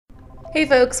Hey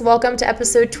folks, welcome to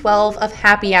episode 12 of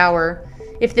Happy Hour.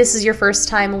 If this is your first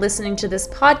time listening to this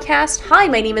podcast, hi,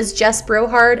 my name is Jess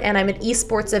Brohard and I'm an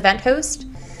esports event host.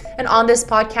 And on this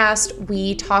podcast,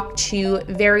 we talk to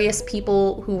various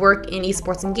people who work in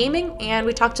esports and gaming, and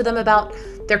we talk to them about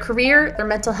their career, their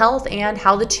mental health, and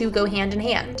how the two go hand in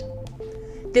hand.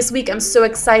 This week, I'm so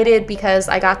excited because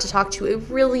I got to talk to a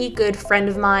really good friend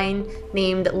of mine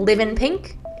named Livin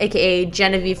Pink, aka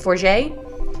Genevieve Forget.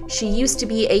 She used to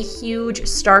be a huge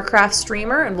StarCraft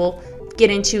streamer, and we'll get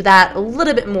into that a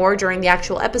little bit more during the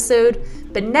actual episode.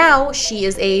 But now she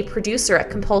is a producer at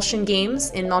Compulsion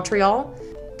Games in Montreal.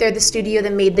 They're the studio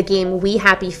that made the game We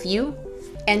Happy Few.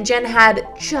 And Jen had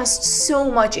just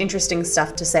so much interesting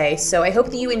stuff to say. So I hope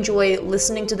that you enjoy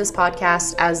listening to this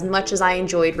podcast as much as I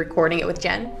enjoyed recording it with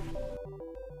Jen.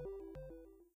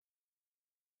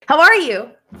 How are you?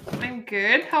 I'm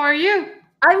good. How are you?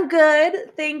 I'm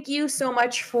good. Thank you so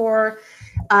much for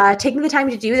taking the time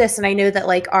to do this. And I know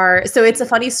that so it's a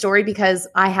funny story because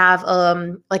I have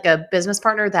a business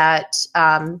partner that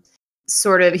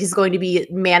he's going to be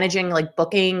managing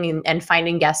booking and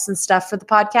finding guests and stuff for the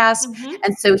podcast. Mm-hmm.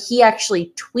 And so he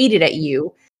actually tweeted at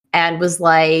you and was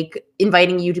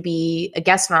inviting you to be a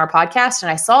guest on our podcast.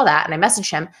 And I saw that and I messaged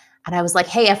him. And I was like,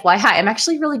 hey, FYI, I'm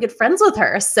actually really good friends with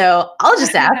her. So I'll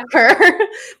just ask her.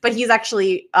 But he's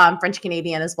actually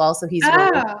French-Canadian as well. So he's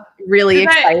really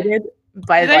excited.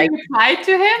 Did I reply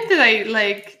to him? Did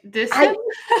I diss him?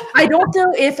 I don't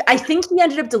know I think he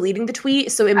ended up deleting the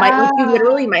tweet. So it might, he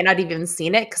literally might not even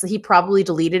seen it because he probably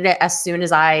deleted it as soon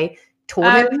as I told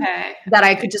him that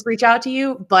I could just reach out to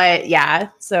you. But yeah,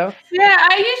 so. Yeah,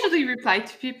 I usually reply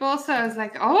to people. So I was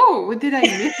like, oh, what did I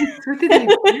miss? What did I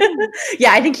do?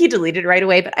 Yeah, I think he deleted right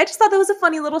away. But I just thought that was a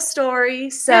funny little story.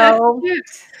 So,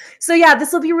 yeah,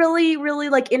 this will be really, really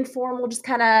informal, just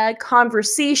kind of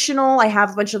conversational. I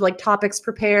have a bunch of topics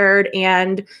prepared.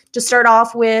 And to start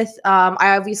off with,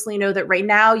 I obviously know that right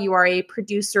now you are a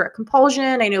producer at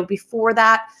Compulsion. I know before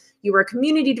that, you were a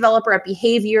community developer at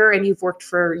Behavior, and you've worked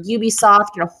for Ubisoft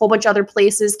and a whole bunch of other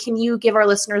places. Can you give our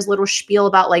listeners a little spiel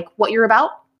about what you're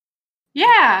about?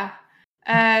 Yeah.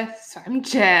 So I'm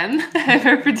Jen.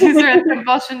 I'm a producer at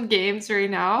Compulsion Games right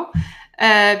now.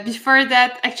 Before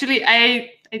that, actually, I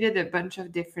did a bunch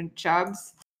of different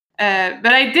jobs. But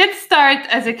I did start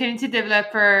as a community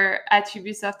developer at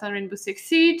Ubisoft on Rainbow Six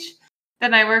Siege.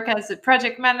 Then I work as a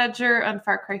project manager on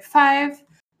Far Cry 5.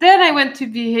 Then I went to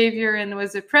Behavior and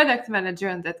was a product manager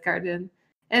on Dead Garden.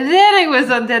 And then I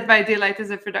was on Dead by Daylight as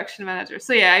a production manager.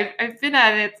 So yeah, I've been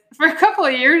at it for a couple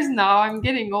of years now. I'm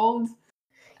getting old.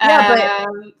 Yeah,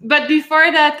 but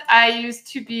before that, I used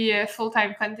to be a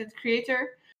full-time content creator,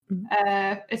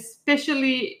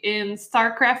 especially in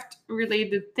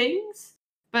StarCraft-related things.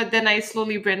 But then I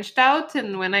slowly branched out.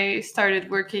 And when I started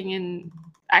working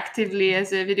actively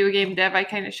as a video game dev, I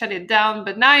kind of shut it down,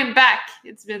 but now I'm back.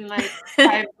 It's been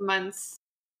 5 months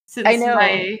since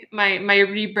my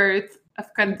rebirth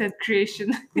of content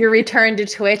creation. Your return to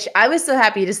Twitch. I was so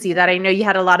happy to see that. I know you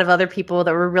had a lot of other people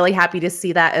that were really happy to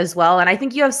see that as well. And I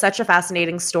think you have such a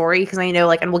fascinating story because I know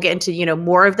and we'll get into,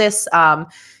 more of this.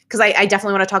 Because I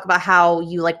definitely want to talk about how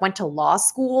you went to law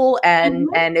school and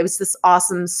it was this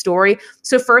awesome story.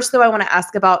 So first though, I want to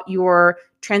ask about your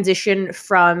transition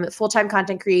from full-time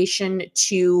content creation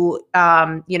to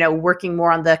working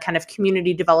more on the kind of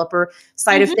community developer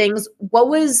side of things. What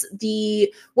was the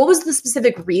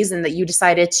specific reason that you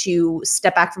decided to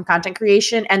step back from content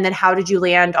creation, and then how did you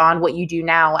land on what you do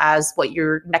now as what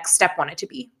your next step wanted to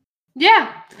be?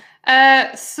 Yeah.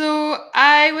 So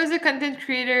I was a content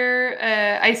creator.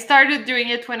 I started doing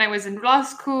it when I was in law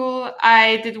school.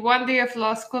 I did one day of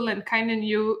law school and kind of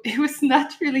knew it was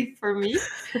not really for me.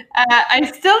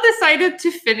 I still decided to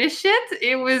finish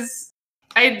it.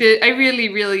 I really,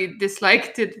 really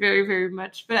disliked it very, very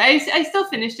much, but I still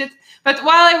finished it. But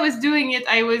while I was doing it,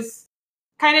 I was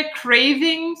kind of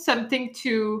craving something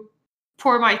to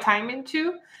pour my time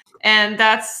into. And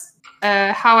that's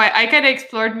how I kind of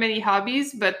explored many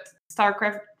hobbies, but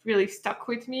StarCraft really stuck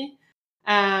with me.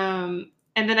 And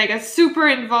then I got super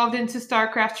involved into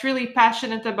StarCraft, really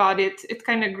passionate about it. It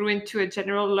kind of grew into a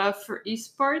general love for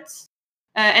esports.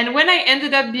 And when I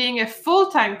ended up being a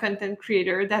full-time content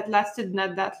creator, that lasted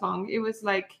not that long. It was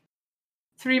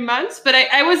 3 months, but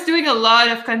I was doing a lot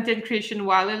of content creation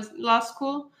while in law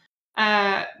school.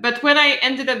 But when I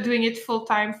ended up doing it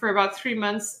full-time for about 3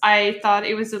 months, I thought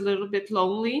it was a little bit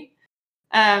lonely.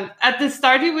 At the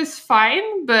start, it was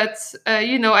fine, but,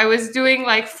 I was doing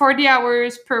 40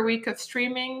 hours per week of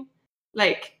streaming,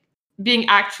 being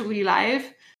actually live,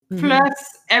 plus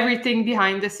everything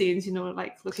behind the scenes,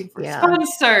 looking for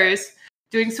sponsors,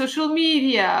 doing social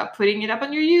media, putting it up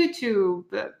on your YouTube,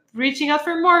 reaching out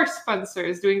for more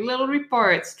sponsors, doing little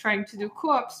reports, trying to do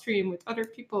co-op stream with other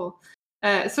people.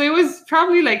 So it was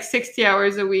probably like 60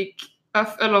 hours a week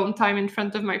of alone time in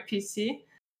front of my PC.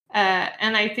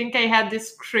 And I think I had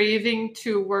this craving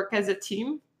to work as a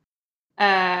team.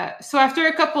 So after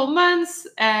a couple months,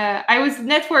 I was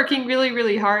networking really,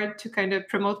 really hard to kind of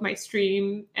promote my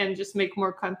stream and just make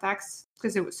more contacts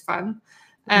because it was fun.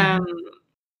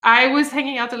 I was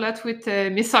hanging out a lot with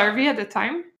Miss Harvey at the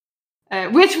time,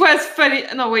 which was funny.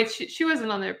 No, wait, she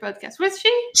wasn't on their podcast. Was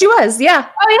she? She was, yeah.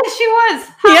 Oh, yeah, she was.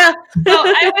 Yeah. So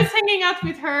I was hanging out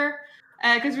with her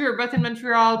because we were both in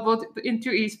Montreal, both into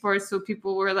esports. So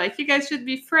people were like, you guys should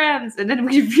be friends. And then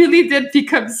we really did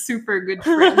become super good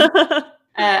friends.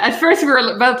 At first, we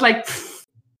were about like,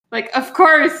 of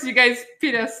course, you guys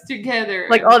put us together.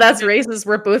 Like, oh, that's racist.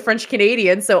 We're both French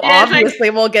Canadians, so Yeah, obviously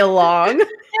we'll get along.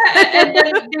 Yeah, and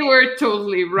then they were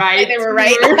totally right. They were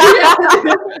right.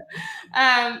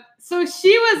 So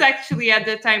she was actually at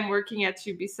the time working at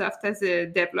Ubisoft as a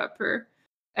developer.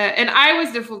 And I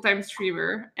was the full-time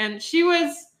streamer. And she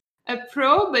was a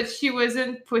pro, but she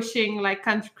wasn't pushing like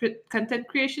content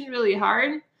creation really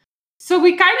hard. So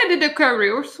we kind of did a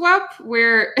career swap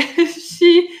where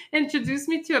she introduced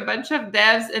me to a bunch of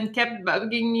devs and kept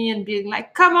bugging me and being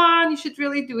like, come on, you should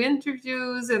really do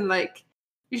interviews and like,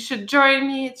 you should join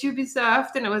me at Ubisoft.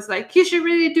 And I was like, you should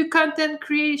really do content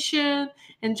creation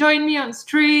and join me on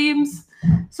streams.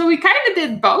 So we kind of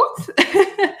did both.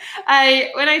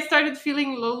 When I started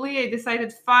feeling lonely, I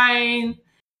decided, fine,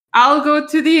 I'll go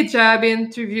to the job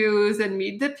interviews and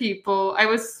meet the people. I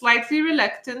was slightly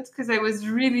reluctant because I was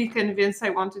really convinced I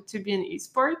wanted to be in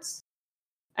esports.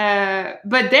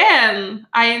 But then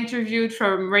I interviewed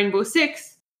from Rainbow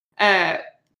Six,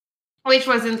 which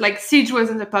wasn't like Siege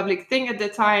wasn't a public thing at the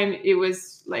time. It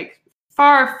was like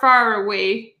far, far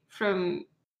away from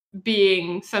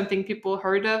being something people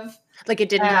heard of. Like it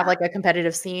didn't have like a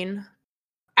competitive scene.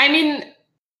 I mean,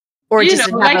 or you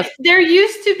just know, like there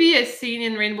used to be a scene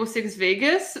in Rainbow Six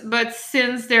Vegas, but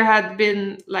since there had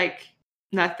been like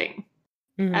nothing.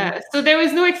 So there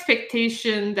was no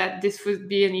expectation that this would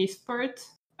be an esport.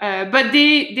 But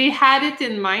they had it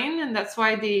in mind, and that's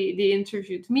why they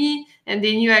interviewed me, and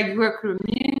they knew I grew a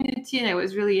community and I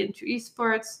was really into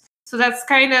esports. So that's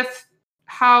kind of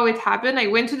how it happened. I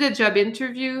went to the job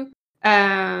interview.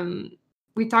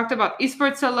 We talked about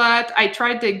esports a lot. I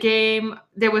tried the game.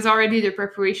 There was already the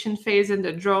preparation phase and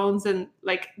the drones, and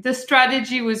like the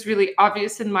strategy was really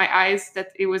obvious in my eyes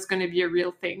that it was going to be a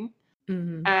real thing.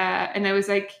 And I was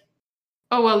like,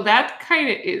 oh, well, that kind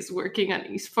of is working on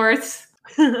esports.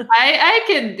 I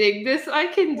can dig this. I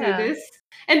can do this.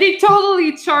 And they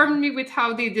totally charmed me with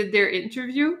how they did their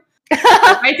interview.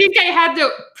 I think I had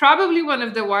probably one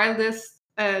of the wildest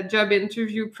job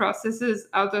interview processes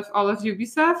out of all of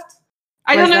Ubisoft.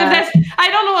 I don't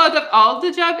know out of all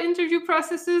the job interview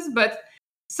processes, but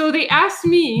so they asked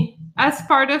me as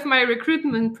part of my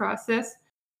recruitment process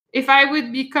if I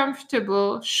would be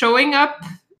comfortable showing up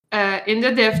in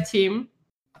the dev team,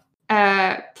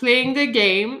 playing the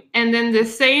game, and then the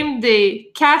same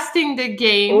day casting the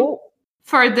game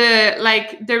for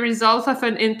the result of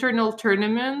an internal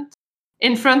tournament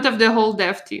in front of the whole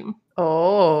dev team.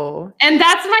 And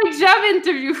that's my job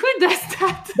interview. Who does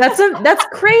that? That's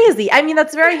crazy. I mean,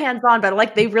 that's very hands-on, but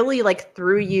like they really like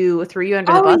threw you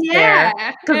under the bus there,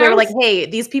 because they were like, hey,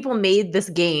 these people made this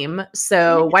game,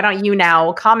 so why don't you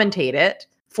now commentate it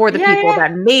for the people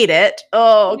that made it?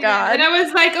 God. And I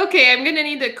was like, okay, I'm gonna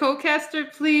need a co-caster,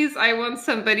 please. I want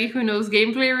somebody who knows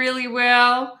gameplay really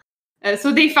well.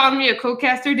 So they found me a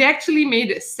co-caster. They actually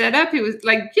made a setup. It was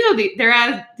like, you know,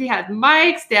 they had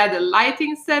mics, they had a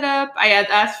lighting setup. I had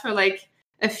asked for like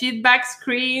a feedback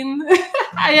screen.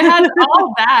 I had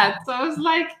all that. So I was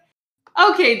like,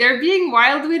 okay, they're being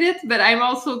wild with it, but I'm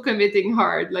also committing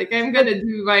hard. Like I'm gonna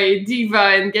do my diva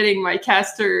and getting my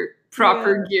caster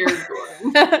proper gear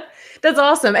going. That's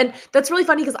awesome. And that's really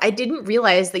funny because I didn't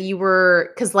realize that you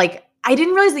were, I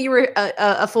didn't realize that you were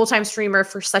a full-time streamer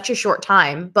for such a short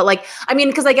time. But like, I mean,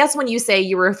 because I guess when you say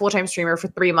you were a full-time streamer for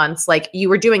 3 months, like you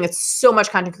were doing so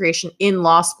much content creation in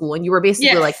law school and you were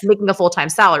basically like making a full-time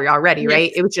salary already,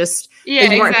 right? It was just,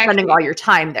 you weren't spending all your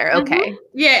time there. Okay.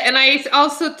 Yeah. And I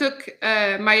also took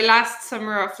my last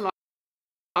summer of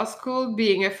law school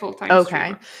being a full-time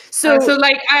streamer. So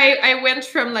like I went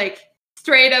from like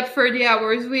straight up 30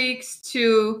 hours weeks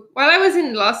to, while I was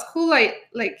in law school,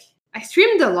 I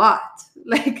streamed a lot.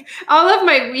 Like all of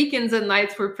my weekends and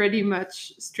nights were pretty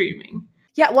much streaming.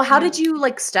 Yeah. Well, how did you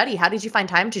like study? How did you find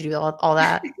time to do all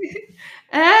that?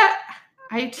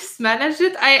 I just managed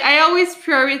it. I always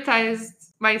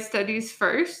prioritized my studies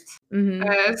first.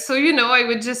 Mm-hmm. So, I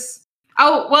would just,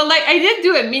 like I did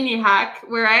do a mini hack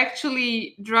where I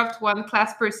actually dropped one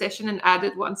class per session and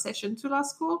added one session to law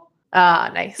school.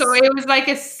 Ah, nice. So it was like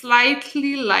a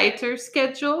slightly lighter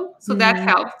schedule. So that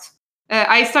helped.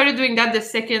 I started doing that the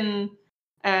second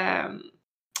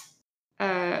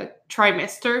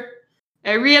trimester,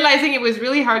 realizing it was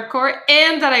really hardcore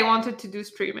and that I wanted to do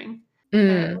streaming.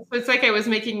 So it's like I was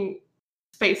making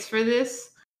space for this.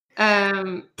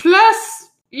 Plus,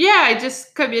 I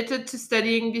just committed to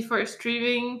studying before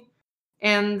streaming.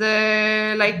 And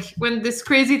like when this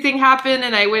crazy thing happened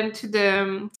and I went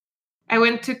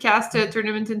to cast a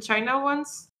tournament in China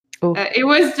once. It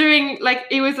was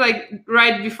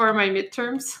right before my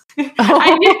midterms.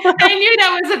 I knew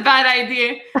that was a bad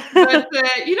idea, but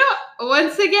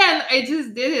once again, I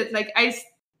just did it. Like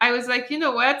I was like, you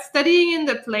know what, studying in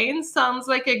the plane sounds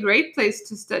like a great place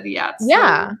to study at.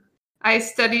 Yeah. So I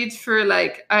studied for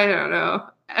like, I don't know,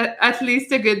 at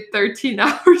least a good 13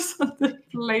 hours on the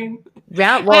plane.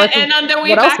 Yeah, well, and on the way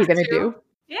what else back are you gonna do?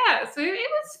 Yeah, so it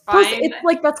was Plus, fine. it's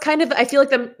like that's kind of, I feel like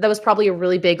that was probably a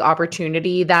really big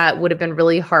opportunity that would have been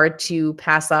really hard to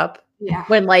pass up. Yeah.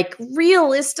 When like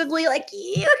realistically, like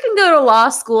you can go to law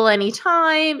school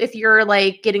anytime if you're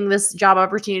like getting this job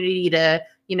opportunity to,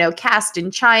 cast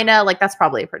in China, like that's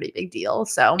probably a pretty big deal.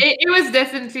 So it was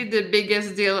definitely the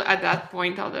biggest deal at that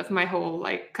point out of my whole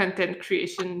like content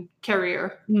creation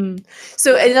career.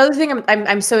 So another thing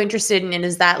I'm so interested in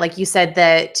is that, like you said,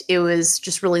 that it was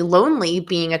just really lonely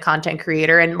being a content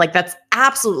creator, and like that's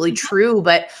absolutely true.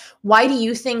 But why do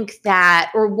you think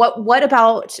that, or what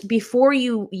about before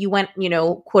you went,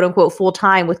 quote unquote full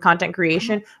time with content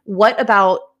creation? What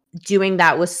about doing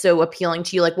that was so appealing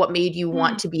to you? Like, what made you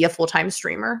want to be a full-time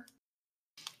streamer?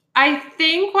 I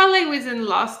think while I was in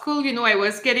law school, I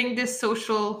was getting this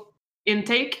social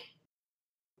intake.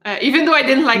 Even though I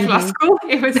didn't like law school,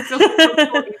 it was still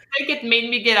social intake. It made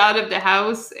me get out of the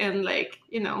house and like,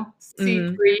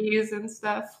 see trees and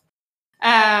stuff.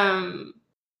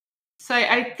 So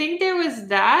I think there was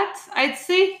that. I'd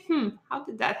say, how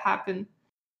did that happen?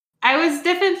 I was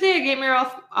definitely a gamer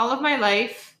all of my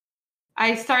life.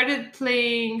 I started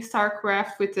playing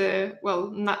StarCraft with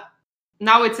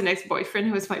now it's an ex-boyfriend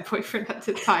who was my boyfriend at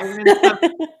the time, and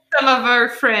some of our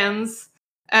friends.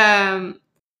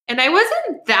 And I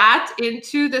wasn't that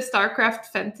into the StarCraft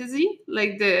fantasy,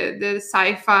 like the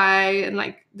sci-fi and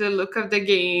like the look of the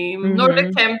game, nor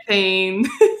the campaign.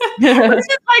 It's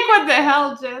just like, what the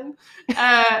hell, Jen?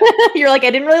 You're like,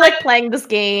 I didn't really like playing this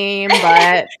game,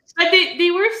 but but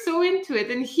they were so into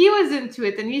it, and he was into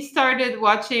it, and he started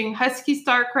watching Husky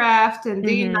StarCraft and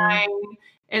D9,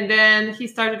 and then he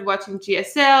started watching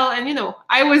GSL, and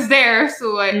I was there,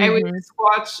 so I would just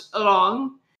watch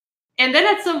along. And then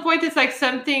at some point, it's like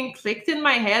something clicked in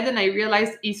my head, and I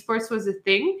realized esports was a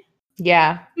thing.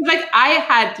 Yeah. It's like I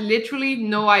had literally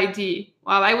no idea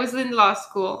while I was in law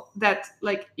school that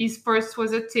like esports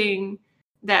was a thing,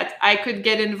 that I could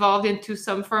get involved into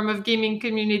some form of gaming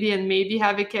community and maybe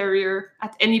have a career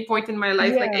at any point in my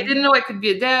life. Yeah. Like I didn't know I could be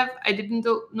a dev. I didn't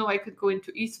know I could go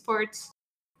into esports.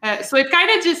 So it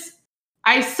kind of just,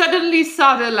 I suddenly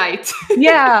saw the light.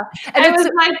 Yeah. And I was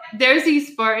like, there's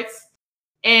esports.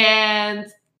 And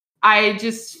I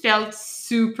just felt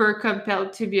super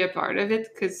compelled to be a part of it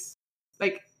because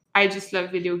like I just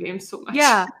love video games so much.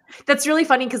 Yeah. That's really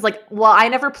funny because I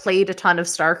never played a ton of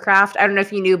StarCraft. I don't know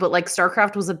if you knew, but like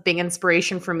StarCraft was a big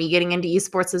inspiration for me getting into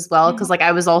esports as well. Because like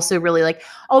I was also really like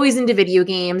always into video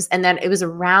games. And then it was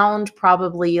around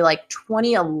probably like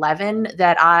 2011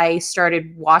 that I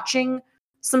started watching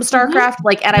some StarCraft,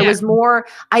 I was more,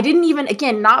 I didn't even,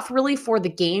 again, not really for the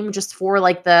game, just for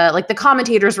the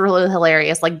commentators were really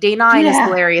hilarious. Like Day9 is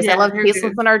hilarious. I love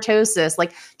Tasteless and Artosis.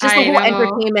 Like just the whole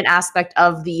entertainment aspect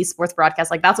of the esports broadcast.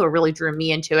 Like that's what really drew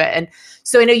me into it. And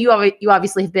so I know you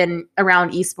obviously have been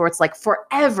around esports like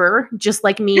forever, just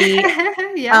like me.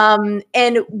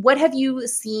 And what have you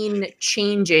seen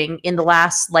changing in the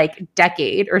last like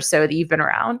decade or so that you've been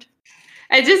around?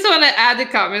 I just want to add a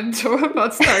comment too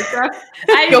about StarCraft.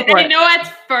 I know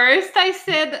at first I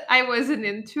said I wasn't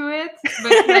into it,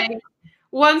 but like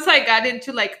once I got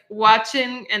into like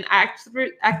watching and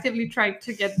actively trying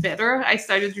to get better, I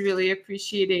started really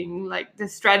appreciating like the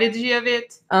strategy of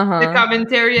it, the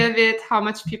commentary of it, how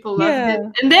much people loved it.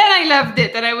 And then I loved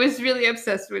it and I was really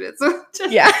obsessed with it. So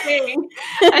just saying,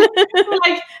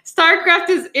 like StarCraft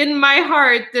is in my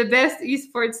heart the best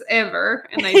esports ever.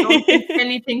 And I don't think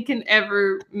anything can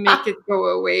ever make it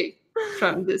go away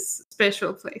from this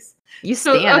special place.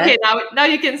 Okay, now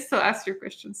you can still ask your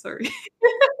question. Sorry.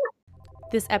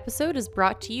 This episode is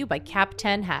brought to you by Cap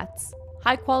 10 Hats.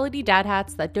 high-quality dad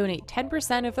hats that donate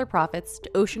 10% of their profits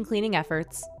to ocean cleaning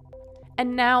efforts.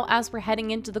 And now, as we're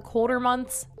heading into the colder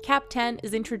months, Cap 10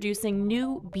 is introducing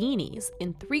new beanies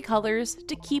in 3 colors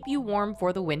to keep you warm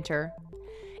for the winter.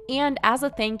 And as a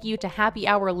thank you to Happy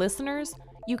Hour listeners,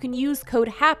 you can use code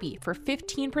HAPPY for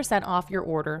 15% off your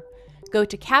order. Go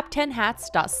to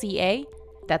cap10hats.ca,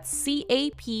 that's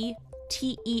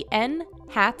CAPTEN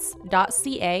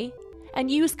hats.ca,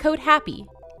 and use code HAPPY,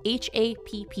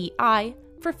 HAPPI,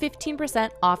 for 15%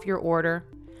 off your order.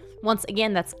 Once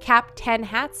again, that's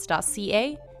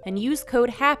cap10hats.ca, and use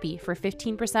code HAPPY for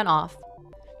 15% off.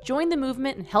 Join the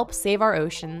movement and help save our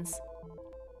oceans.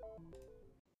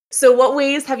 So what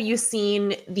ways have you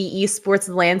seen the esports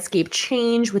landscape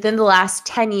change within the last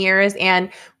 10 years?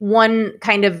 And one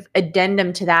kind of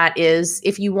addendum to that is,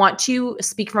 if you want to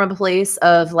speak from a place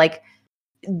of like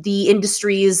the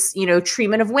industry's,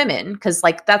 treatment of women, because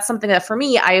like that's something that for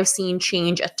me, I have seen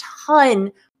change a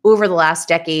ton over the last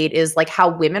decade, is like how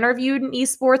women are viewed in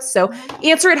esports. So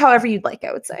answer it however you'd like,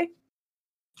 I would say.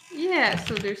 Yeah,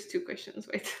 so there's 2 questions.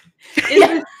 Wait.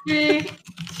 Industry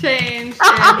change.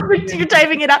 You're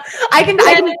typing it up. I can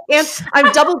answer.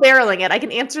 I'm double barreling it. I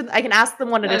can ask them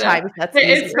one at a time if that's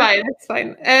easier. It's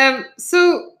fine.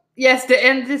 So yes, the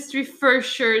industry for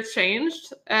sure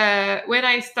changed. When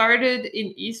I started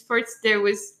in esports,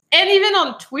 and even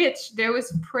on Twitch, there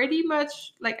was pretty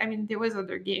much there was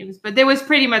other games, but there was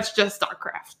pretty much just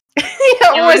StarCraft.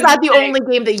 Or was that the only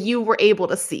game that you were able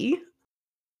to see?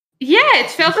 Yeah, it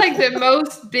felt like the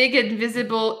most big and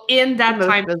visible in that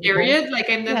time period. Like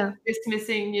I'm not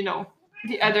dismissing,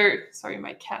 the other. Sorry,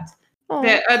 my cat. Oh.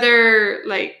 The other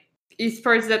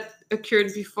esports that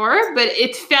occurred before, but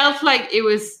it felt like it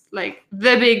was like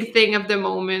the big thing of the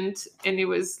moment, and it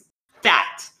was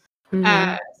that.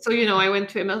 Mm-hmm. So, I went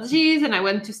to MLGs and I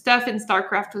went to stuff, and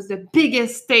StarCraft was the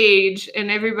biggest stage,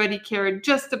 and everybody cared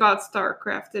just about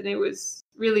StarCraft, and it was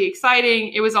really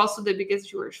exciting. It was also the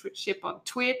biggest viewership on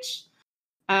Twitch.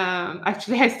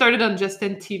 Actually, I started on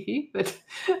Justin TV, but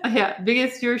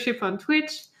biggest viewership on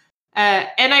Twitch.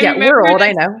 And I remember we're old,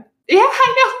 I know. Yeah,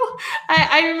 I know.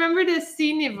 I remember the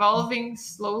scene evolving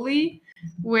slowly,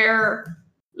 where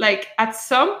at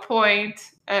some point,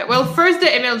 first the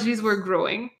MLGs were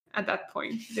growing. At that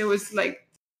point, there was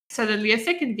suddenly a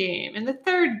second game and a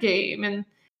third game, and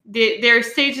their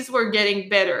stages were getting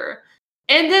better.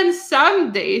 And then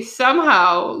someday,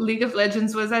 somehow, League of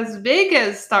Legends was as big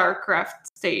as StarCraft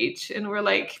stage, and we're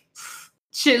like,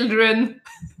 children.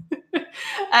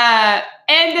 And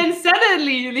then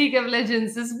suddenly, League of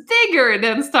Legends is bigger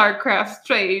than StarCraft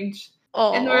stage,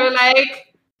 and we're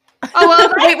like, oh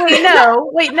well.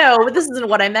 wait, no, this isn't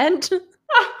what I meant.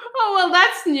 Oh, well,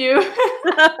 that's new.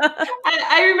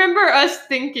 I remember us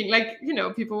thinking,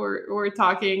 people were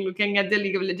talking, looking at the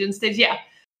League of Legends stage. Yeah,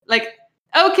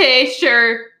 okay,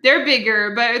 sure, they're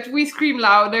bigger, but we scream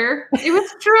louder. It was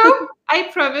true. I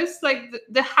promise.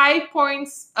 The high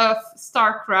points of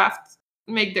StarCraft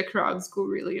make the crowds go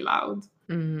really loud.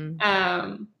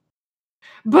 Mm-hmm.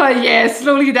 But yeah,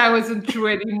 slowly that wasn't true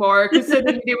anymore, because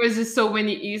suddenly there was just so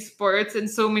many esports and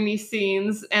so many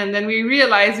scenes, and then we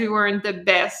realized we weren't the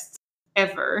best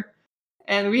ever,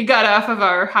 and we got off of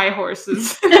our high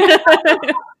horses.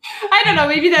 I don't know,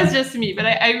 maybe that's just me, but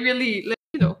I really,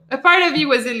 a part of me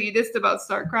was elitist about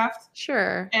StarCraft.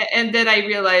 Sure. And then I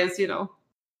realized,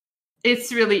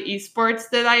 it's really esports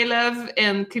that I love,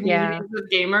 and communities of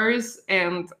gamers,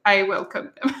 and I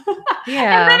welcome them.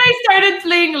 Yeah. And then I started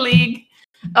playing League.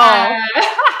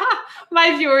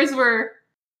 My viewers were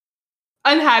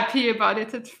unhappy about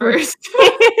it at first.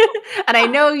 And I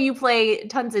know you play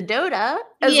tons of Dota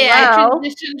as well. I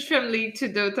transitioned from League to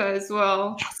Dota as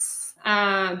well. Yes.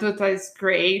 Dota is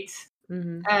great.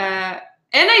 Mm-hmm. And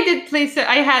I did play,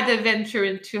 I had a venture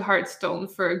into Hearthstone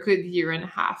for a good year and a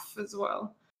half as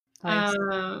well. Nice.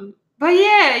 But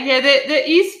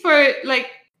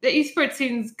the esport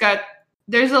scene's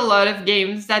there's a lot of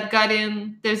games that got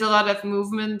in. There's a lot of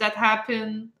movement that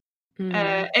happened. Mm-hmm.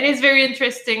 And it's very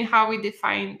interesting how we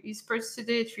define esports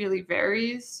today. It really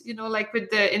varies, with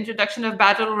the introduction of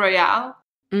Battle Royale.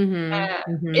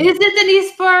 Mm-hmm. Is it an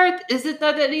esport? Is it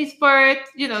not an esport?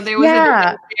 There was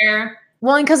a debate there.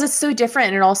 Well, and because it's so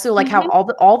different, and also how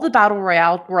all the Battle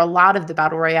Royale, or a lot of the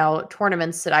Battle Royale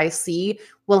tournaments that I see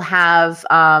will have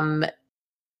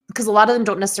because a lot of them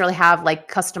don't necessarily have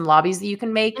custom lobbies that you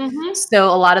can make. Mm-hmm. So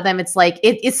a lot of them, it's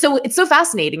it's so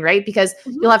fascinating, right? Because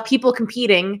you'll have people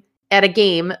competing at a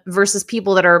game versus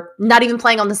people that are not even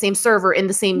playing on the same server in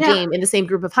the same game, in the same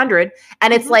group of 100.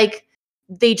 And it's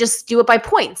they just do it by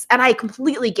points. And I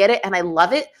completely get it and I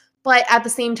love it. But at the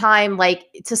same time, like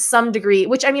to some degree,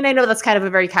 which I mean, I know that's kind of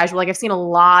a very casual, like I've seen a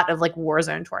lot of like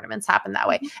Warzone tournaments happen that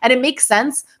way. And it makes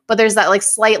sense, but there's that like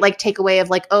slight like takeaway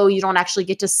of like, oh, you don't actually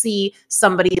get to see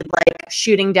somebody like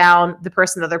shooting down the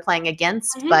person that they're playing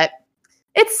against. But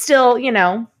it's still, you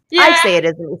know, I'd say it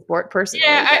is an esport personally.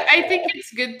 Yeah, I think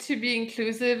it's good to be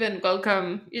inclusive and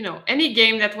welcome, you know, any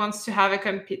game that wants to have a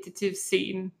competitive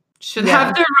scene should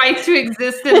have the right to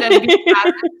exist and then be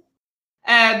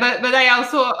but I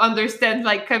also understand,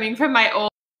 like, coming from my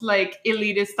old like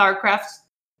elitist StarCraft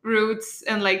roots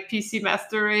and like PC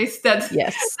Master Race, that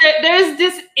there's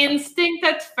this instinct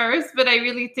at first, but I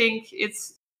really think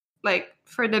it's like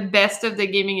for the best of the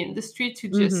gaming industry to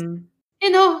just you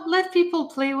know, let people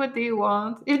play what they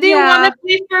want. If they want to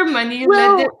play for money,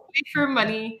 let them play for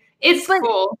money. It's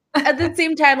cool. At the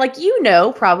same time, like, you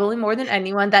know, probably more than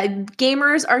anyone, that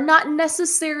gamers are not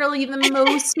necessarily the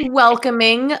most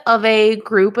welcoming of a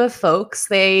group of folks.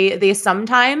 They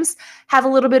sometimes have a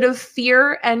little bit of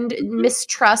fear and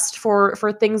mistrust for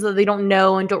things that they don't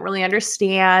know and don't really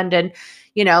understand. And,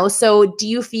 you know, so do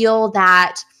you feel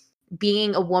that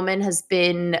being a woman has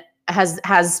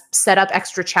set up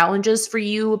extra challenges for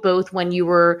you, both when you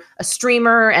were a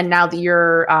streamer and now that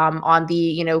you're on the,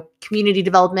 you know, community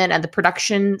development and the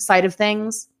production side of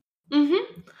things?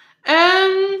 I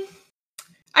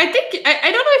think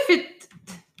I don't know if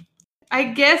I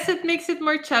guess it makes it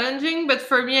more challenging, but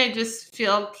for me, I just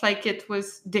felt like it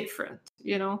was different,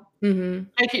 you know?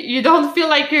 Like you don't feel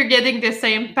like you're getting the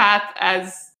same path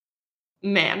as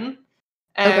men,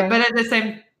 but at the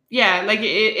same like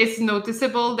it's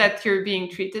noticeable that you're being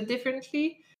treated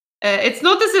differently. It's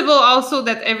noticeable also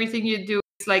that everything you do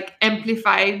is like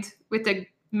amplified with a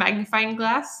magnifying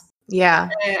glass.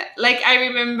 Like I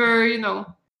remember, you know,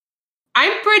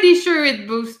 I'm pretty sure it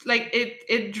boosted, like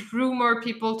it drew more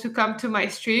people to come to my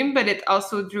stream, but it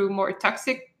also drew more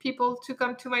toxic people to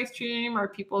come to my stream, or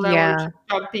people that were just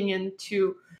jumping in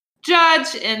to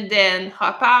judge and then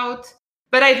hop out.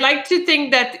 But I'd like to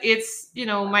think that it's, you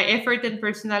know, my effort and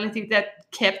personality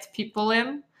that kept people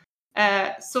in.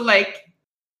 So like,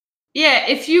 yeah,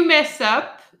 if you mess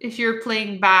up, if you're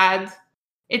playing bad,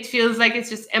 it feels like it's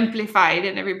just amplified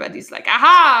and everybody's like,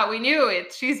 aha, we knew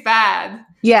it. She's bad.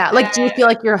 Yeah. Like, do you feel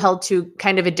like you're held to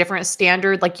kind of a different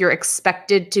standard? Like you're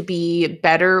expected to be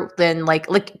better than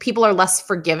like people are less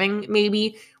forgiving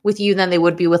maybe with you than they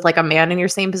would be with like a man in your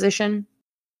same position?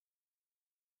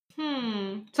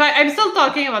 So I'm still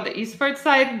talking about the esports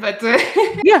side, but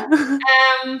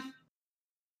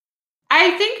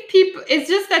I think it's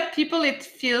just that people, it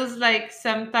feels like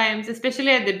sometimes,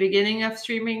 especially at the beginning of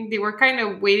streaming, they were kind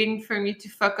of waiting for me to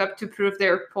fuck up to prove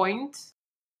their point,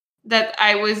 that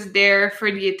I was there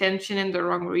for the attention and the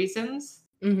wrong reasons.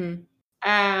 But,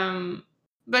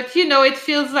 you know, it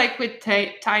feels like with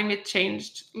time it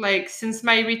changed. Like since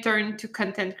my return to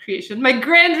content creation, my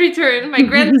grand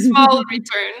small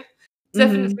return,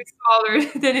 definitely smaller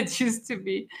than it used to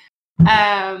be.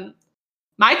 My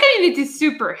community is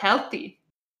super healthy.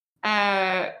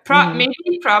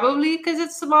 Maybe probably because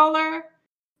it's smaller.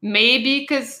 Maybe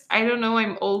because, I don't know,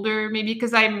 I'm older. Maybe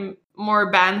because I'm more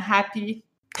ban happy.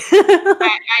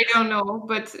 I don't know.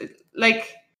 But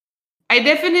like, I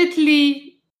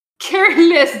definitely care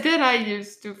less than I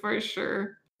used to, for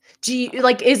sure. Do you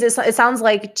like, it sounds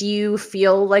like, do you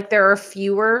feel like there are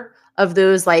fewer of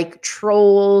those like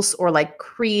trolls or like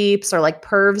creeps or like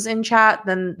pervs in chat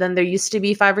than there used to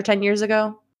be 5 or 10 years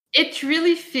ago? It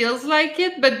really feels like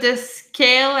it, but the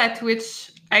scale at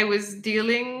which I was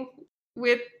dealing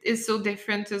with is so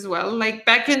different as well. Like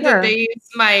back in the days,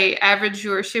 my average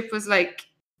viewership was like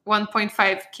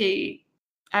 1.5K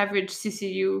average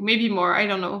CCU, maybe more, I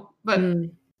don't know, but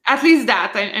at least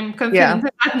that I'm confident in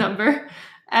that number.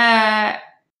 And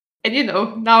you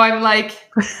know, now I'm like,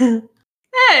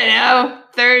 I don't know,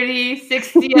 30,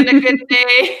 60 on a good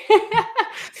day.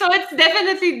 So it's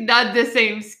definitely not the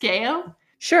same scale.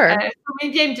 So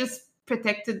maybe I'm just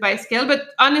protected by scale. But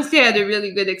honestly, I had a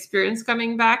really good experience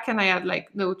coming back, and I had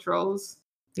like no trolls.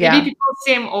 Maybe people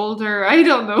say I'm older. I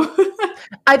don't know.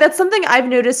 That's something I've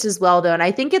noticed as well, though. And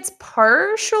I think it's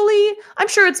partially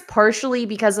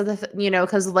because of the, you know,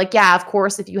 because like, yeah, of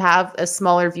course, if you have a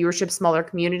smaller viewership, smaller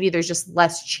community, there's just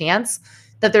less chance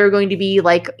that there are going to be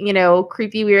like, you know,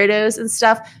 creepy weirdos and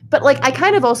stuff. But like, I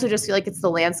kind of also just feel like it's the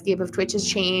landscape of Twitch has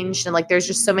changed, and like there's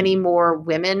just so many more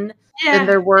women than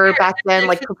there were back then.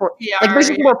 Like there's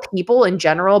just more people in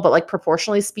general, but like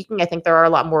proportionally speaking, I think there are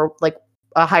a lot more, like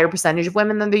a higher percentage of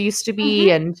women than there used to be.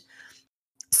 And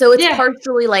so it's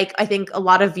partially like, I think a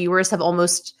lot of viewers have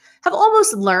almost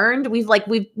learned. We've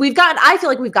gotten, I feel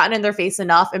like we've gotten in their face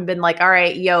enough and been like, all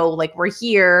right, yo, like we're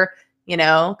here.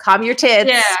 calm your tits,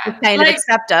 Yeah, just kind of like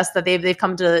accept us, that they have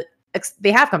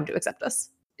come to accept us.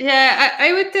 yeah,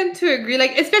 I would tend to agree.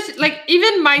 Like especially like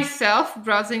even myself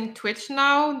browsing Twitch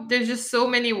now, there's just so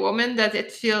many women that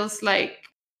it feels like,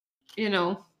 you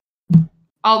know,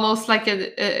 almost like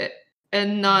a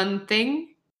non thing.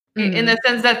 In the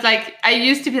sense that like I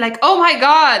used to be like, oh my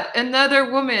god,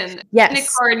 another woman Yes.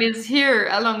 unicorn is here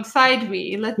alongside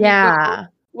me. Let me go Yeah.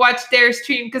 watch their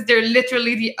stream because they're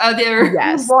literally the other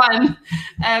Yes. one.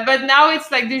 But now it's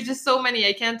like there's just so many,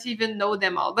 I can't even know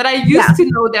them all. But I used Yeah. to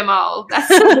know them all. That's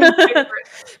the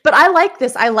difference. But I like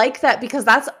this. I like that because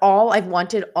that's all I've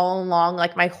wanted all along.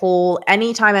 Like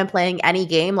anytime I'm playing any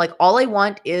game, like all I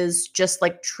want is just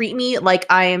like treat me like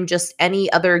I am just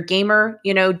any other gamer.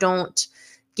 Don't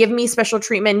give me special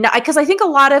treatment. Because I think a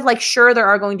lot of like, sure, there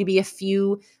are going to be a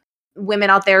few women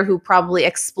out there who probably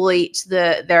exploit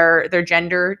their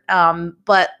gender.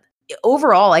 But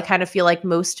overall, I kind of feel like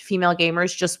most female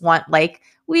gamers just want like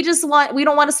we don't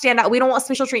want to stand out. We don't want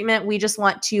special treatment. We just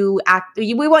want to act.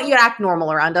 We want you to act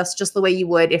normal around us, just the way you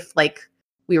would if like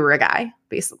we were a guy,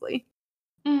 basically.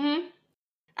 Mm-hmm.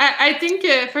 I think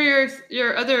for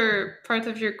your other part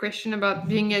of your question about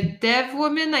being a dev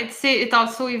woman, I'd say it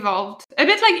also evolved a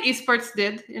bit like esports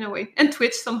did in a way, and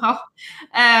Twitch somehow.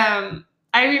 I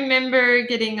remember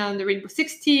getting on the Rainbow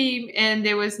Six team, and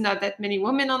there was not that many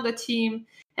women on the team.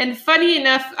 And funny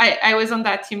enough, I was on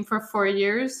that team for 4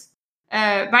 years.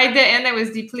 By the end, I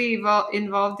was deeply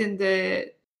involved in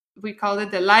we call it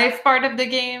the live part of the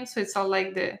game. So it's all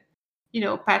like the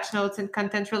patch notes and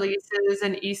content releases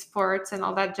and esports and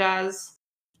all that jazz.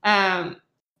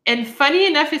 And funny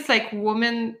enough, it's like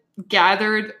women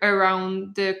gathered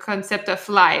around the concept of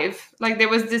live. Like there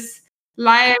was this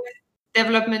live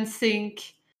development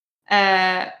sync,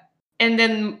 and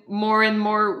then more and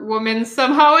more women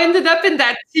somehow ended up in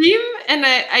that team. And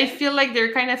I feel like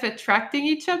they're kind of attracting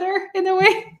each other in a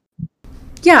way.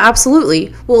 Yeah,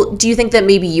 absolutely. Well, do you think that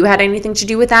maybe you had anything to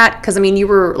do with that? Because, I mean, you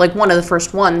were like one of the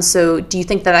first ones. So do you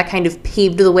think that kind of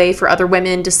paved the way for other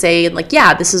women to say, like,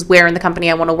 yeah, this is where in the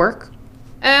company I want to work?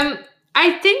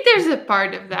 I think there's a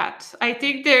part of that. I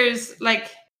think there's like,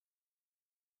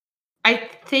 I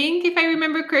think if I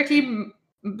remember correctly,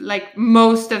 like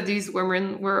most of these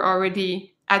women were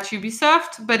already at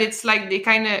Ubisoft, but it's like they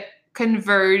kind of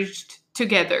converged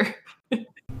together.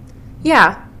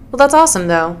 Yeah. Well, that's awesome,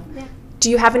 though. Yeah. Do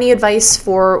you have any advice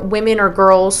for women or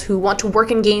girls who want to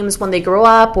work in games when they grow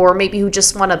up, or maybe who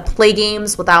just want to play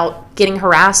games without getting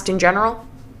harassed in general?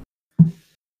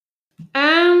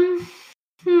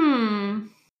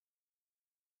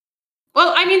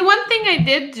 Well, I mean, one thing I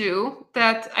did do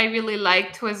that I really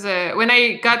liked was when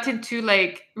I got into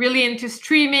like really into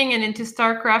streaming and into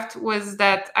StarCraft was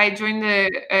that I joined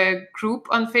a group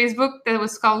on Facebook that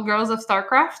was called Girls of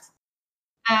StarCraft.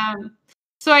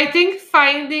 So I think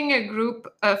finding a group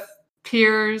of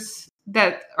peers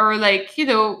that are like,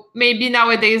 maybe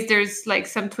nowadays there's like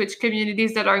some Twitch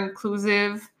communities that are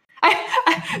inclusive.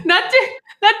 Not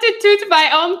to toot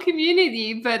my own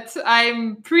community, but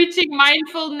I'm preaching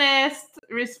mindfulness,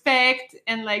 respect,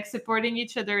 and like supporting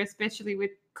each other, especially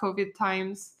with COVID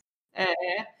times.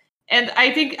 And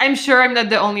I'm sure I'm not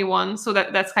the only one, so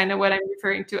that's kind of what I'm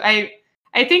referring to.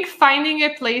 I think finding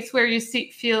a place where you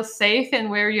feel safe and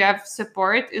where you have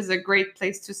support is a great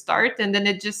place to start. And then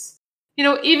it just,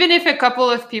 even if a couple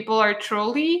of people are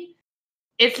trolly,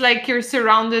 it's like you're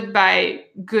surrounded by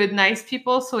good, nice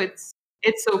people. So it's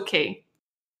okay.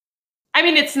 I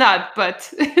mean, it's not,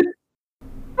 but.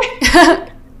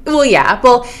 Well, yeah.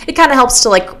 Well, it kind of helps to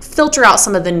like filter out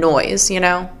some of the noise,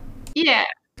 Yeah.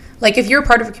 Like if you're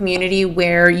part of a community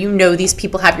where these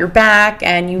people have your back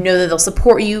and that they'll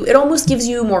support you, it almost gives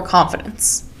you more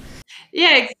confidence.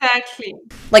 Yeah, exactly.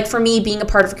 Like for me, being a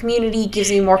part of a community gives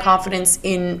me more confidence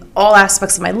in all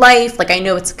aspects of my life. Like I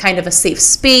know it's kind of a safe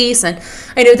space, and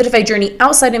I know that if I journey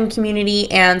outside of a community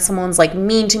and someone's like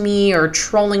mean to me or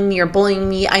trolling me or bullying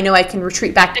me, I know I can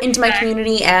retreat back into my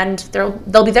community and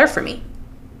they'll be there for me.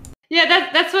 Yeah,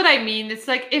 that's what I mean. It's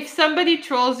like if somebody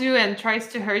trolls you and tries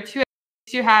to hurt you,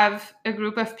 you have a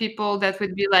group of people that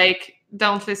would be like,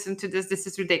 don't listen to this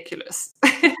is ridiculous.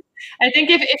 I think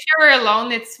if you're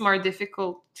alone, it's more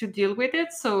difficult to deal with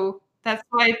it. So that's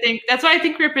why I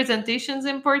think representation is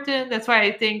important. That's why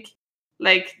I think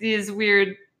like these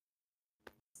weird,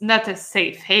 not a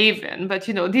safe haven, but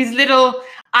these little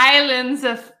islands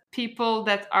of people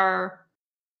that are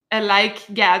alike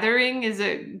gathering is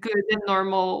a good and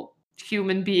normal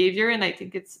human behavior. And I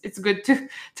think it's good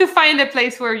to find a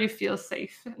place where you feel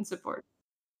safe and support.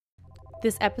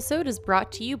 This episode is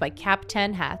brought to you by Cap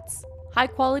 10 Hats. High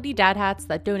quality dad hats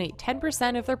that donate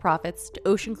 10% of their profits to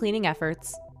ocean cleaning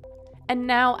efforts. And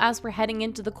now, as we're heading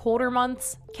into the colder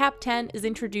months, Cap 10 is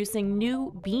introducing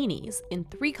new beanies in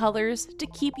 3 colors to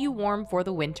keep you warm for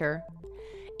the winter.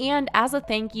 And as a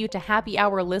thank you to Happy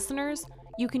Hour listeners,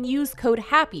 you can use code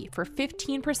HAPPY for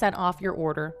 15% off your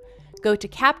order. Go to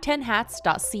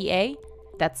cap10hats.ca,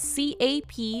 that's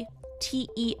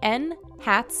CAPTEN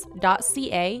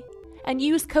hats.ca, and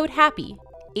use code HAPPY,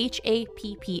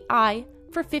 HAPPI,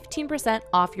 for 15%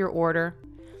 off your order.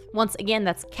 Once again,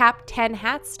 that's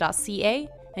cap10hats.ca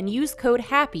and use code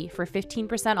HAPPY for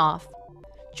 15% off.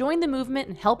 Join the movement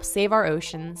and help save our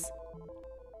oceans.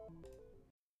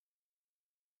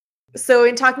 So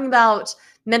in talking about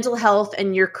mental health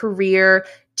and your career,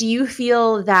 do you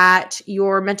feel that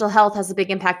your mental health has a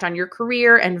big impact on your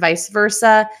career and vice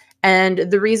versa? And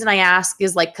the reason I ask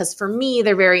is because for me,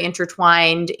 they're very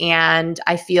intertwined. And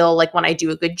I feel like when I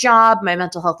do a good job, my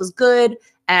mental health is good.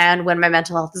 And when my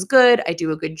mental health is good, I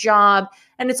do a good job.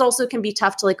 And it's also can be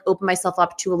tough to open myself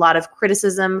up to a lot of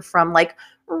criticism from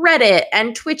Reddit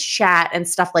and Twitch chat and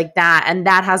stuff like that. And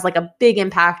that has a big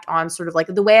impact on sort of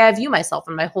the way I view myself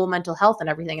and my whole mental health and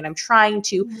everything. And I'm trying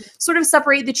to sort of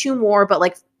separate the two more,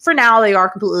 but for now they are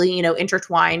completely,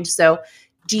 intertwined. So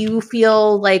do you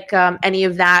feel any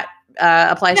of that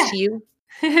applies to you?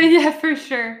 Yeah, for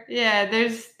sure. Yeah,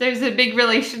 there's a big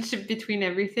relationship between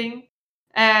everything.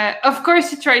 Of course,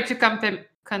 you try to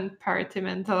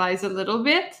compartmentalize a little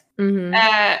bit.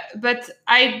 But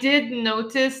I did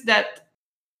notice that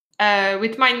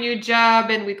with my new job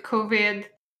and with COVID,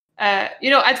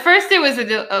 at first it was a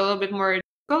little bit more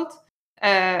difficult.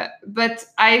 But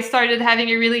I started having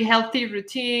a really healthy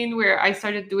routine where I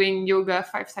started doing yoga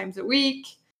 5 times a week.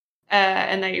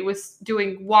 And I was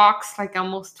doing walks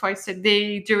almost twice a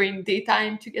day during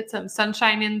daytime to get some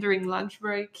sunshine in during lunch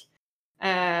break.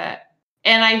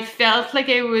 And I felt like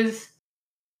I was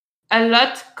a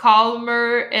lot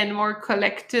calmer and more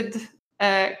collected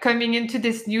coming into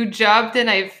this new job than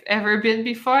I've ever been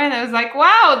before. And I was like,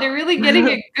 wow, they're really getting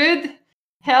a good,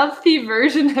 healthy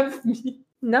version of me.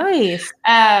 Nice.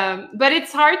 But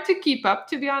it's hard to keep up,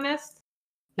 to be honest.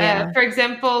 Yeah. For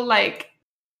example,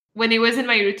 when it was in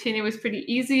my routine, it was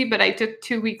pretty easy, but I took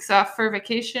 2 weeks off for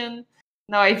vacation.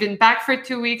 Now I've been back for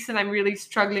 2 weeks and I'm really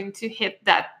struggling to hit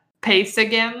that pace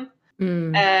again.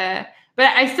 But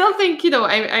I still think,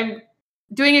 I'm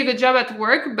doing a good job at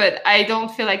work, but I don't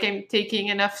feel like I'm taking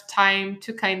enough time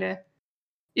to kind of,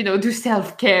 do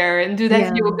self-care and do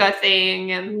that yoga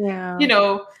thing. And,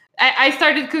 I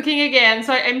started cooking again.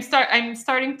 So I'm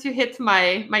starting to hit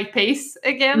my pace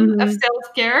again of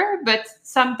self-care. But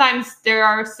sometimes there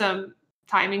are some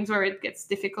timings where it gets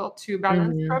difficult to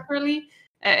balance properly,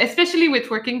 especially with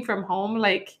working from home.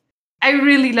 I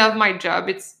really love my job.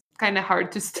 It's kind of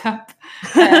hard to stop.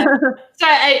 So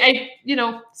I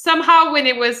somehow when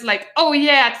it was oh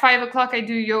yeah, at 5 o'clock I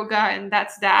do yoga and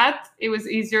that's that, it was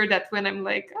easier that when I'm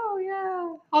oh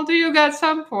yeah, I'll do yoga at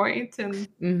some point, and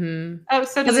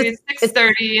suddenly it's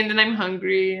 6:30 and then I'm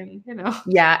hungry, and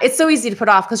Yeah, it's so easy to put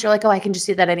off because you're oh, I can just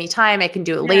do that anytime, I can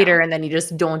do it later, and then you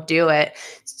just don't do it.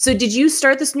 So did you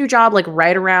start this new job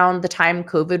right around the time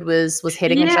COVID was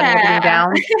hitting and shutting everything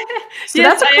down? So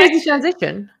that's a crazy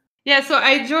transition. Yeah, so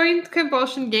I joined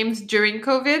Compulsion Games during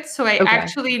COVID, so I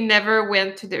actually never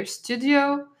went to their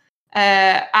studio.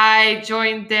 I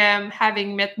joined them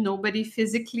having met nobody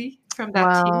physically from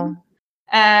that team.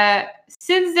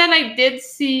 Since then, I did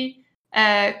see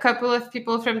a couple of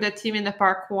people from the team in the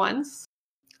park once,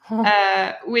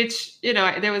 which,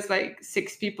 there was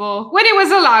 6 people when it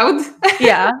was allowed.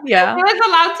 Yeah. I was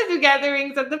allowed to do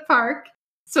gatherings at the park,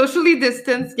 socially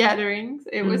distanced gatherings.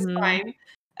 It was fine.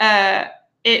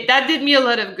 That did me a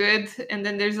lot of good. And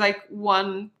then there's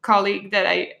one colleague that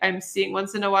I'm seeing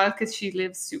once in a while because she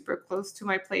lives super close to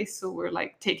my place. So we're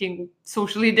taking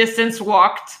socially distanced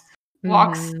walks.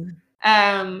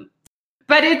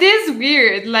 But it is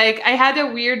weird. I had a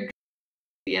weird,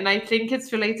 and I think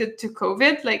it's related to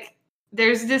COVID.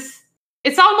 There's this,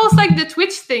 it's almost like the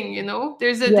Twitch thing,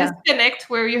 there's a disconnect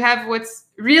where you have what's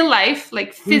real life,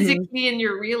 physically in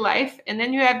your real life. And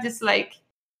then you have this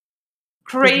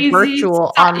crazy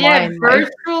virtual online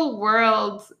virtual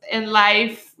world and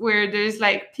life where there's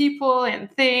people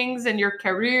and things and your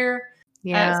career.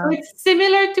 So it's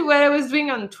similar to what I was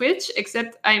doing on Twitch,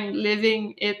 except I'm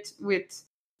living it with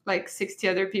 60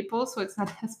 other people, so it's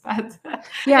not as bad.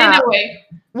 In a way.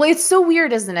 Well, it's so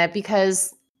weird, isn't it?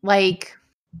 Because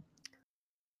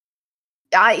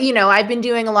I've been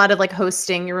doing a lot of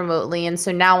hosting remotely, and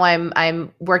so now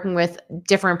I'm working with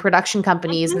different production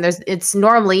companies, and it's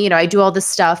normally, I do all this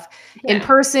stuff in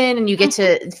person, and you get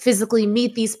to physically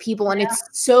meet these people, and it's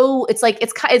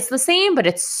the same, but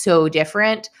it's so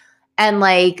different. And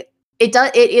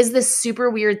it is this super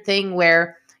weird thing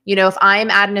where, you know, if I'm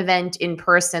at an event in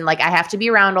person, like I have to be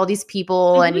around all these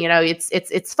people and, you know,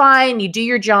 it's fine. You do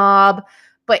your job.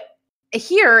 But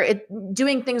here,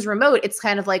 doing things remote, it's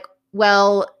kind of like,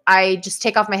 well, I just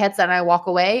take off my headset and I walk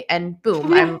away and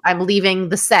boom, I'm leaving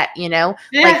the set, you know?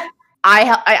 Like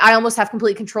I almost have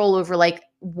complete control over like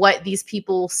what these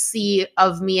people see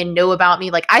of me and know about me.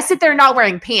 Like I sit there not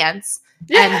wearing pants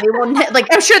and they will like,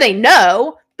 I'm sure they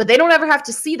know, but they don't ever have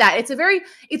to see that.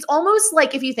 It's almost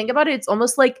like, if you think about it, it's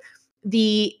almost like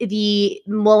the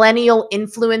millennial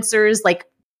influencers, like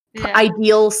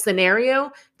ideal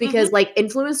scenario, because like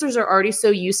influencers are already so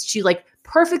used to like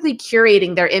perfectly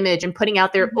curating their image and putting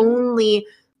out their only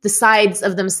the sides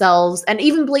of themselves and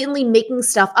even blatantly making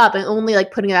stuff up and only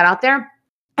like putting that out there.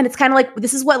 And it's kind of like,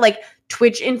 this is what like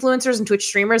Twitch influencers and Twitch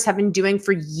streamers have been doing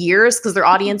for years, because their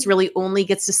audience really only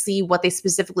gets to see what they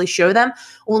specifically show them.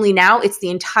 Only now it's the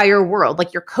entire world,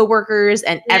 like your coworkers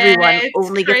and everyone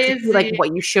only gets to see like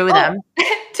what you show them.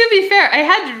 To be fair, I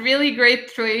had really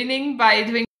great training by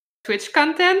doing Twitch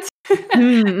content.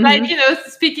 Like, you know,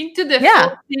 speaking to the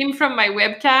full team from my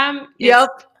webcam.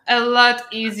 It's a lot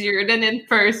easier than in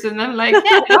person. I'm like,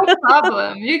 yeah, no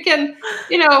problem. You can,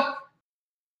 you know,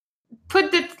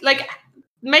 put it like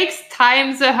makes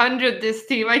times 100 this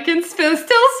team. I can still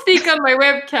speak on my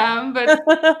webcam, but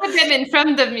put them in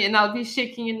front of me and I'll be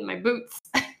shaking in my boots.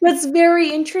 That's very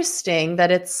interesting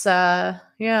that it's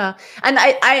yeah. And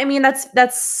I mean that's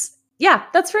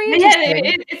very interesting.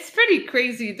 Yeah, it's pretty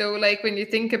crazy though, like when you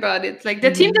think about it. Like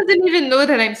the team doesn't even know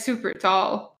that I'm super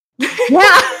tall.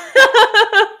 Yeah.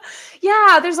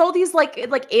 Yeah, there's all these like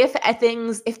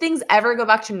if things ever go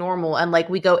back to normal and like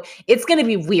we go, it's going to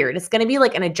be weird. It's going to be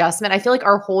like an adjustment. I feel like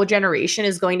our whole generation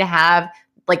is going to have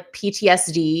like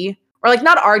PTSD, or like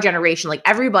not our generation, like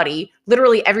everybody,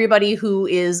 literally everybody who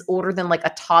is older than like a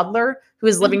toddler who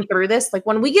is living through this. Like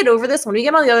when we get over this, when we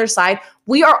get on the other side,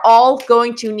 we are all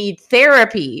going to need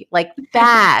therapy, like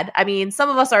bad. I mean, some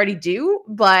of us already do,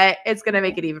 but it's going to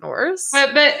make it even worse.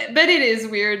 But it is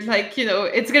weird. Like, you know,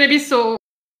 it's going to be so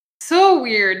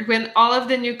weird when all of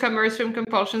the newcomers from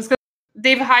Compulsions, because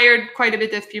they've hired quite a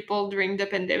bit of people during the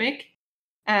pandemic.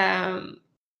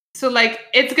 So like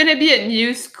it's gonna be a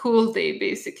new school day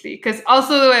basically, because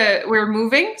also we're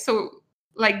moving. So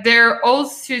like their old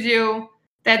studio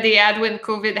that they had when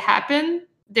COVID happened,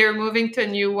 they're moving to a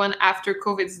new one after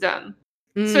COVID's done.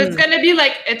 So it's gonna be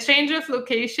like a change of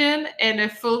location and a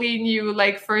fully new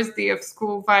like first day of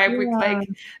school vibe with like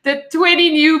the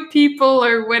 20 new people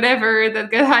or whatever that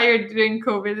got hired during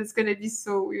COVID. It's gonna be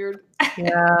so weird.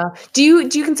 Yeah. Do you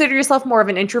consider yourself more of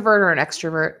an introvert or an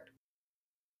extrovert?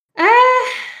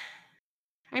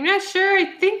 I'm not sure. I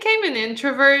think I'm an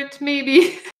introvert,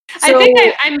 maybe. So, I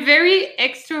think I'm very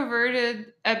extroverted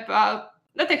about,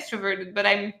 not extroverted, but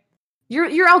I'm...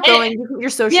 You're outgoing. You're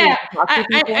social. Yeah,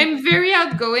 I'm very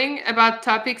outgoing about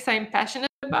topics I'm passionate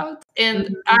about.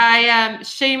 And I am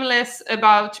shameless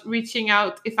about reaching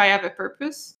out if I have a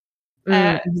purpose.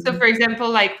 So for example,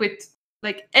 like with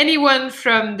like anyone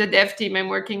from the dev team I'm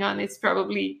working on, it's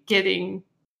probably getting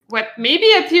what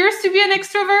maybe appears to be an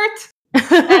extrovert.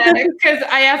 Because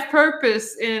I have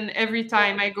purpose in every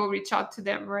time I go reach out to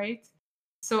them, right?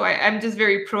 So I'm just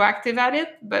very proactive at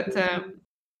it. But,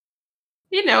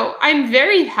 you know, I'm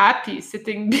very happy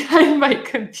sitting behind my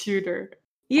computer.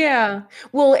 Yeah.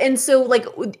 Well, and so like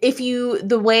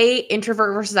the way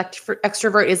introvert versus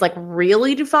extrovert is like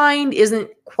really defined isn't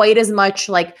quite as much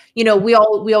like, you know, we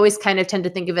always kind of tend to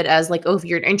think of it as like, oh, if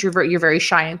you're an introvert, you're very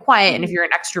shy and quiet. And if you're an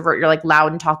extrovert, you're like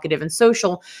loud and talkative and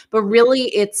social. But really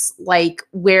it's like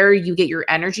where you get your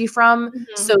energy from.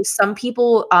 So some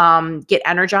people get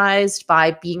energized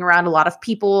by being around a lot of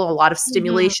people, a lot of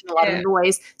stimulation, a lot of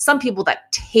noise. Some people that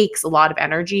takes a lot of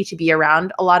energy to be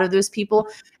around a lot of those people.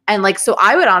 And like, so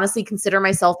I would honestly consider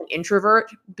myself an introvert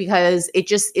because it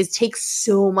takes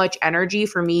so much energy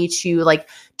for me to like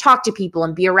talk to people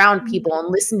and be around people and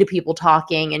listen to people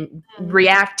talking and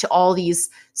react to all these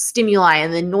stimuli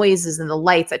and the noises and the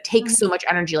lights. It takes so much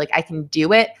energy. Like I can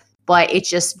do it, but it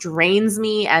just drains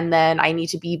me. And then I need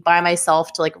to be by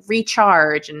myself to like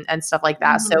recharge and stuff like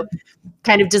that. So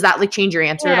kind of, does that like change your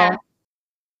answer at all?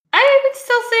 I would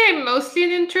still say I'm mostly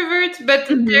an introvert, but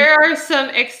there are some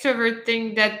extrovert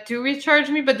things that do recharge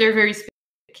me, but they're very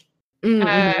specific.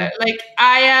 Like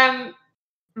I am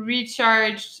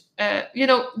recharged, you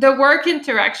know, the work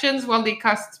interactions, while they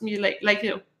cost me like,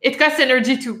 you know, it costs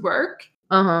energy to work,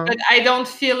 but I don't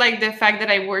feel like the fact that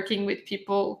I'm working with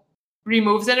people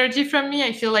removes energy from me.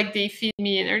 I feel like they feed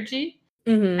me energy.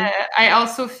 I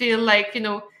also feel like, you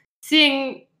know,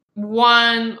 seeing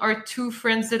one or two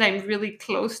friends that I'm really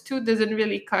close to doesn't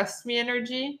really cost me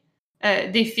energy.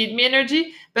 they feed me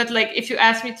energy. But like if you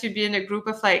ask me to be in a group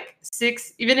of like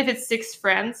 6, even if it's 6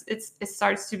 friends, it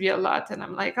starts to be a lot, and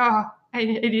I'm like, oh, I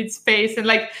need space. And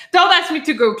like, don't ask me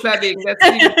to go clubbing. That's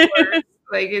even worse.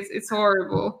 Like it's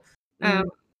horrible.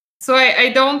 So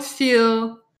I don't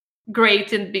feel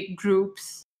great in big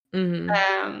groups.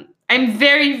 I'm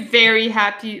very, very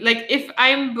happy. Like if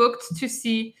I'm booked to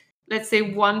see, let's say,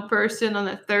 one person on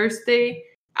a Thursday,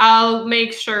 I'll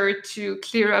make sure to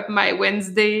clear up my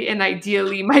Wednesday and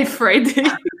ideally my Friday.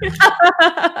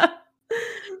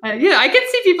 I can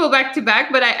see people back to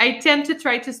back, but I tend to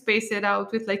try to space it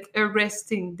out with like a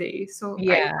resting day. So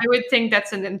I would think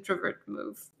that's an introvert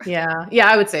move. Yeah,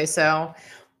 I would say so.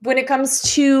 When it comes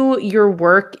to your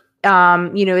work,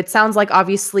 it sounds like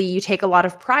obviously you take a lot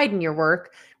of pride in your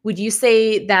work. Would you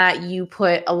say that you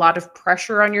put a lot of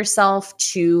pressure on yourself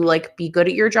to like be good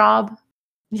at your job?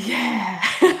 Yeah.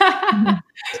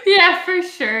 Yeah, for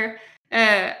sure.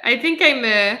 I think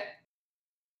I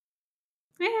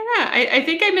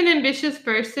think I'm an ambitious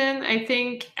person. I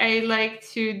think I like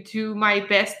to do my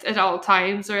best at all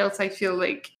times, or else I feel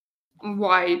like,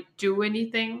 why do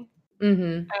anything?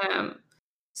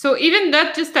 So even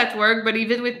not just at work, but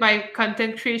even with my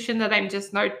content creation that I'm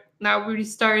just now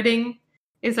restarting,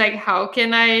 is like, how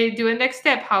can I do a next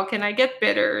step? How can I get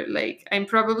better? Like, I'm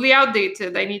probably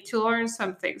outdated. I need to learn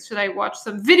some things. Should I watch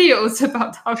some videos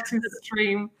about how to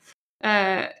stream?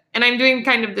 And I'm doing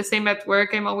kind of the same at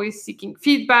work. I'm always seeking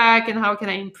feedback and how can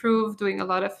I improve, doing a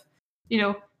lot of,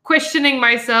 questioning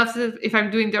myself if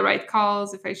I'm doing the right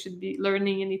calls, if I should be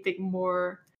learning anything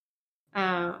more.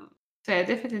 So I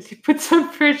definitely put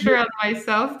some pressure on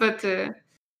myself, but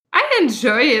I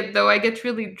enjoy it though. I get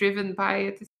really driven by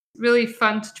it. It's really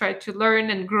fun to try to learn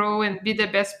and grow and be the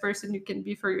best person you can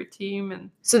be for your team. And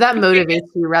so that motivates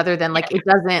you rather than like, it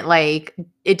doesn't like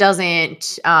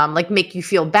make you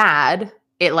feel bad.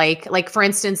 It like for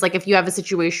instance, like if you have a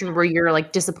situation where you're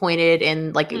like disappointed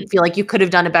and like feel like you could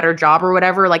have done a better job or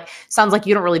whatever, like sounds like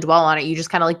you don't really dwell on it. You just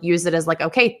kind of like use it as like,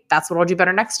 okay, that's what I'll do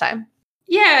better next time.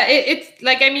 Yeah, it's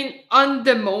like, I mean, on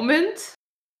the moment,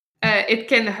 it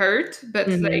can hurt, but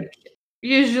like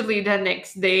usually the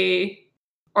next day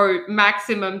or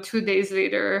maximum 2 days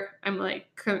later, I'm like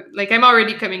I'm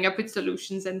already coming up with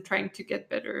solutions and trying to get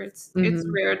better. It's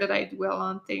rare that I dwell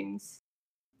on things.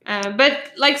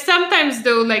 But like sometimes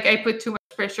though, like I put too much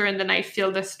pressure and then I feel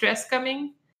the stress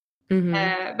coming.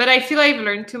 But I feel I've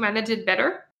learned to manage it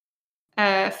better.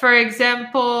 For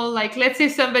example, like let's say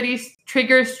somebody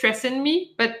triggers stress in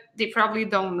me, but they probably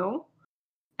don't know.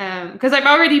 Because I'm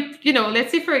already,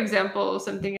 let's say for example,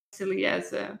 something as silly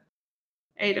as,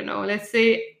 I don't know, let's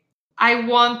say I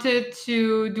wanted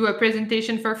to do a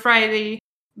presentation for Friday,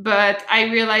 but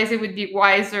I realized it would be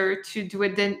wiser to do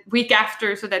it the week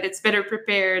after so that it's better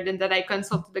prepared and that I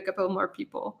consulted a couple more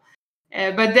people.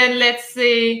 But then let's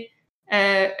say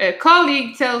a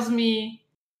colleague tells me,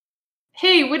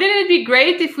 hey, wouldn't it be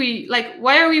great if we, like,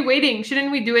 why are we waiting?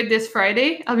 Shouldn't we do it this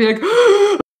Friday? I'll be like,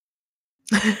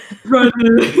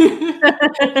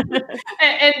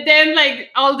 and then like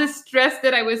all the stress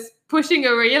that I was pushing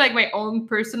away, like my own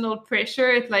personal pressure,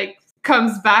 it like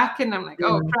comes back and I'm like,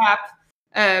 oh crap.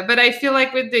 But I feel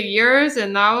like with the years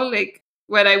and now, like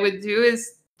what I would do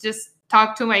is just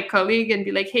talk to my colleague and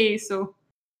be like, hey, so,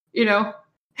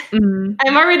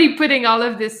 I'm already putting all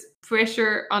of this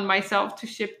pressure on myself to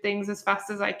ship things as fast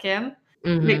as I can.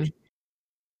 Like,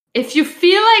 if you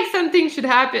feel like something should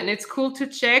happen, it's cool to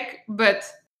check, but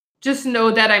just know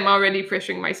that I'm already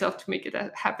pressuring myself to make it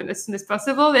happen as soon as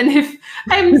possible. And if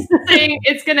I'm saying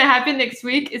it's going to happen next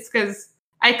week, it's because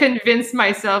I convinced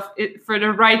myself for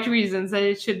the right reasons that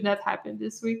it should not happen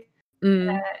this week.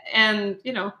 And,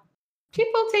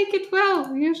 people take it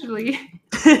well, usually.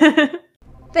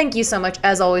 Thank you so much,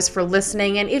 as always, for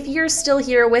listening. And if you're still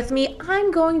here with me,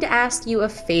 I'm going to ask you a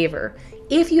favor.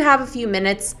 If you have a few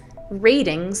minutes,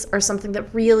 ratings are something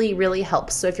that really, really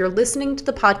helps. So if you're listening to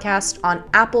the podcast on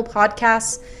Apple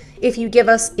Podcasts, if you give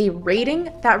us a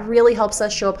rating, that really helps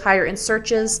us show up higher in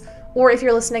searches. Or if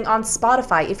you're listening on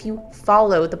Spotify, if you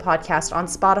follow the podcast on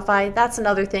Spotify, that's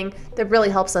another thing that really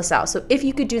helps us out. So if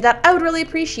you could do that, I would really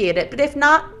appreciate it. But if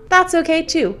not, that's okay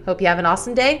too. Hope you have an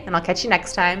awesome day, and I'll catch you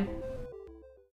next time.